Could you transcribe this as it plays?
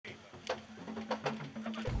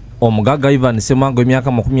Omugagga Ivan Ssemwanga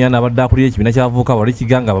emyaka 40 abadde akulira ekibiina ky'abavubuka wali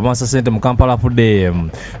kiganga bamasa ssente mu Kampala afudde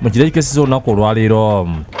mu kiro ekikeseza olunaku olwaleero.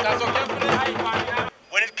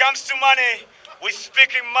 When it comes to money, we're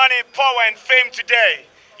speaking money, power and fame today.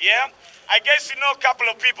 Yeah? I guess you know a couple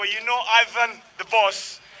of people. You know Ivan, the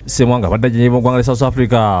boss. Ssemwanga abadde ajjanjabibwa mu ggwanga lya South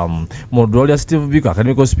Africa mu ddwaliro lya Steve Biko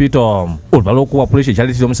Academic Hospital oluvannyuma lw'okuwa puliisi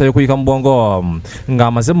ekyalitira omusaayi okuyika mu bwongo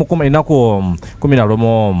ng'amaze mu ennaku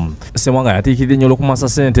 11. Ssemwanga yatiikiridde nnyo olw'okumasa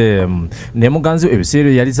ssente ne muganzi we ebiseera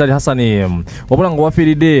yali Zali Hassani wabula nga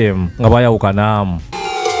wafiiridde nga baayawukana.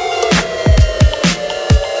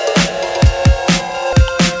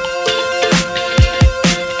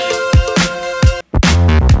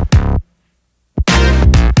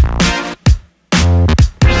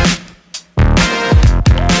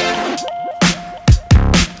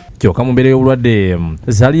 Kyokka mu mbeera y'obulwadde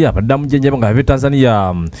Zali abadde amujjanjaba nga ave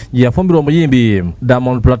Tanzania gye yafumbirwa omuyimbi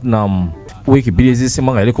Diamond Platinum. Wiiki 2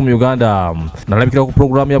 ez'Ssemwanga yaliko mu Uganda n'alabikira ku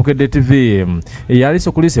pulogulaamu ya Bukedde TV eyaliisa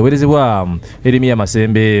okuliisa eweerezebwa Erimiya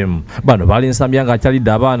Masembe. Bano baali nsambya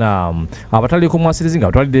ng'akyalidde abaana abataliiko mwasirizi nga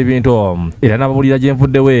batwalidde ebintu era n'ababuulira gye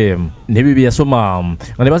nvuddewe n'ebyo bye yasoma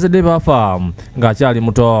nga ne bazadde baafa ng'akyali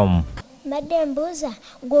muto. Madde mbuuza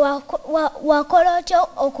gwe wakola otyo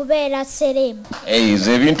okubeera serebu?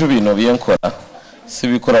 Ezo ebintu bino byenkola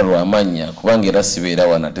sibikola lw'amannya kubanga era sibeera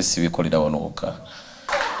wano ate sibikolera wano wokka.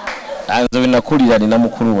 Nze bwe nakulira nina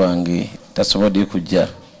mukulu wange tasobodde kujja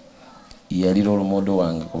yali role model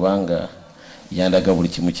wange kubanga yandaga buli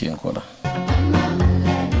kimu kyenkola.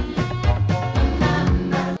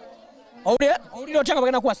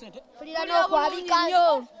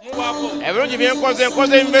 Ebirungi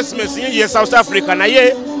byenkoze investments nyingi ye South Africa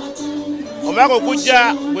naye omwaka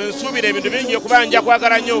okujja bwe nsuubira ebintu bingi okuba nja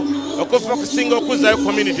kwagala nnyo okufokusinga okuzzayo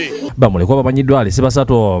community. Bamulekwa bamanyiddwa alese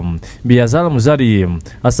basatu Biyazaala Muzali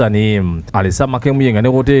Hassani alese amakemu ne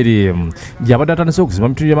hoteri gy'abadde atandise okuzimba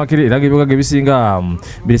mitulu gy'amakere era ng'ebibuga ebisinga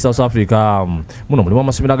biri South Africa. Muno mulimu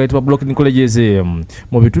amasomero agayitibwa Blocking Colleges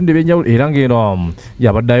mu bitundu ebyenjawulo era ng'eno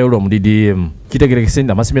gy'abadde ayoola omudidi. Kitegerekese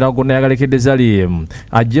nti amasomero gonna yagalekedde Zali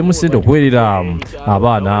aggyemu ssente okuweerera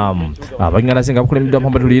abaana abangana singa bakulemiddwa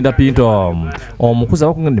Mpamba Tulinda Pinto omukuzi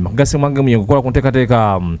abakungende Magga Ssemwanga muyengo okukola ku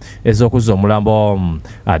nteekateeka ez'okuzza Omulambo.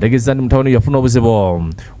 Ategeeza nti mutawuni yafuna obuzibu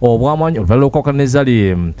obw'amaanyi oluvannyuma lw'okukwakana ne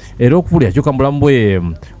Zali era okufulya yakyuka mu bulamu bwe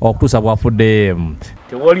okutuusa bw'afudde.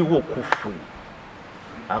 Tewaliwo kufu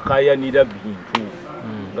akayanira bintu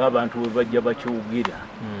ng'abantu bwe bajja bakyogera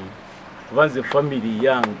kuba nze famire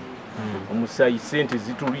yange omusaayi ssente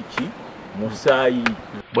zituliki musaayi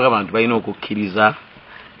bwe abantu balina okukkiriza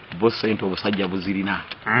bo ssente obusajja buzirina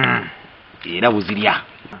era buzirya.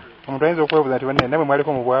 Omuntu ayinza okwebuuza nti banne namwe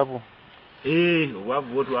mwaliko mu bwavu?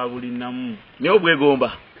 Obwavu bwo twabulinamu naye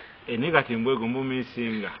obwegomba ne kati mbwegomba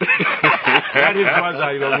omusinga ali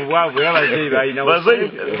twazaalibwa mu bwavu era bazeeyi balina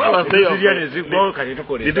zirya ne zigwa kati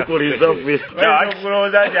tukoleza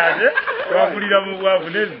okulowooza nti twakulira mu bwavu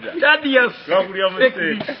nedda twakulira mu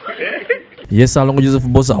ssente. Yes, Alongo Joseph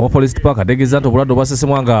Bosa wa Forest Park ategeeza nti obulwadde obwa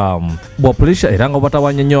Ssemwanga bwa pulisha era nga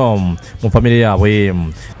bwatawanya nnyo mu famire yaabwe.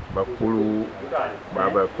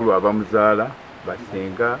 Bakulu abamuzaala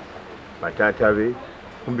basenga bataata be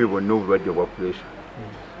kumbi bonna obulwadde obwa pulisha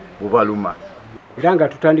bubaluma. Era nga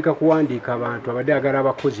tutandika kuwandiika abantu abadde agala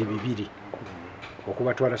abakozi 2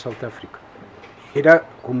 okubatwala South Africa. Era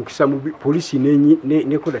ku mukisa mu poliisi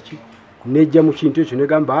nekola ki nejja mu kintu ekyo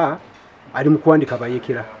negamba ali mu kuwandika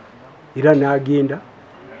bayekera era n'agenda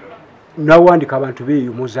n'awandika abantu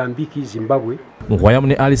beeyo Mozambique, Zimbabwe. Nkwayamu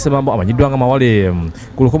ne Ali Semambo amanyiddwa nga Mawale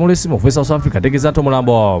ku lukomo lw'essimu okuva South Africa ategeeza nti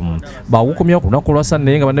Omulambo bagukomya ku lunaku lwa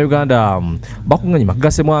Ssande nga bannayuganda bakuŋŋaanye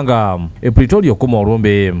Magga Ssemwanga e Pretoria okukoma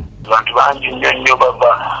olumbe. Abantu bangi nnyo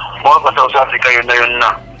bava mu South Africa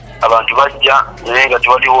yonna abantu bajja naye nga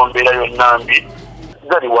tewaliwo mbeera yonna mbi.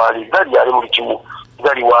 Zali ali buli kimu.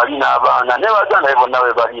 Zali wali n'abaana ne baganda be bonna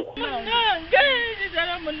we bali.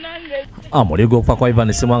 Amuligo okufa kwa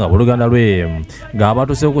Ivan Ssemwanga buluganda lwe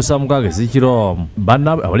ng'abatuuse okussa mukaaga ez'ekiro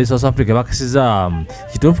bannaabwe abali South Africa bakisiza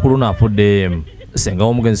kituufu ku luno afudde. Senga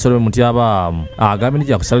w'omugenzi Saul Mutyaba agambye nti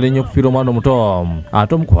kyakusalira ennyo okufiira omwana omuto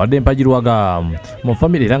ate omu ku badde empagirwaga mu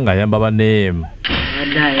famire era ng'ayamba banne.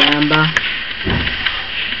 Abadde ayamba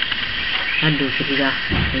adduukirira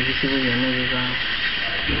ebizibu byonna ebibaawo.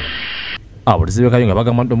 Abavuzi b'e Kayunga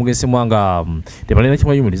bagamba nti omugenzi Ssemwanga tebalina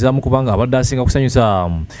kimweyumirizamu kubanga abadde asinga kusanyusa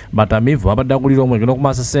batamiivu abadde agulira omwenge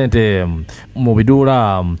n'okumasa ssente mu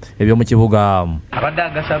biduula eby'omu kibuga. Abadde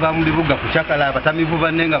agasa mu bibuga ku Kyakala abatamiivu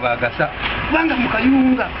banne nga baagasa kubanga mu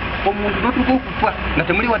Kayunga omuntu n'otuka okufa nga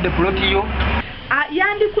temuli wadde pulotiyo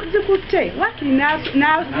yandizikutte wakiri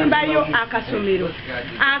n'azimbayo akasomero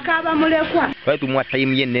akaba mulekwa. Twali tumuwa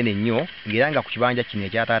tayimu ye nnene nnyo ng'era nga ku kibanja kino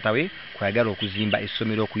ekya taata we kwayagala okuzimba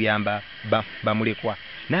essomero okuyamba bamulekwa.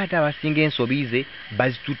 N'ate abasinga ensobi ze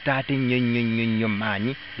bazitutta ate nnyo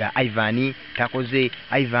maanyi nga Ivan takoze,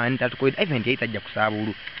 Ivan tatukoledde, Ivan teyali tajja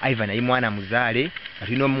kusaabulu. Ivan yali mwana muzaale nga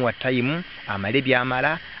tulina omuwa tayimu amale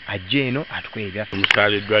byamala ajje eno atukole ebyaffe.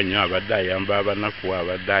 Omusaaliddwa nnyo abadde ayamba abanaku,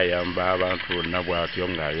 abadde ayamba abantu bonna bw'atyo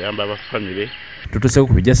ng'ayamba abafamire. Tutuseeko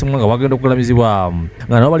ku bijja Ssemwanga wagenda okulamizibwa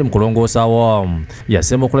nga nabo bali mu kulongoosaawo.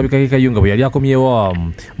 Yasemba okulabikako Kayunga bwe yali akomyewo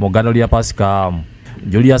mu ggano lya Pasika.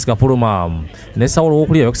 Julius Kafuluma ne Saul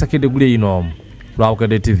Wokulira Wokulira ino lwa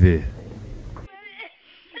Bukedde TV.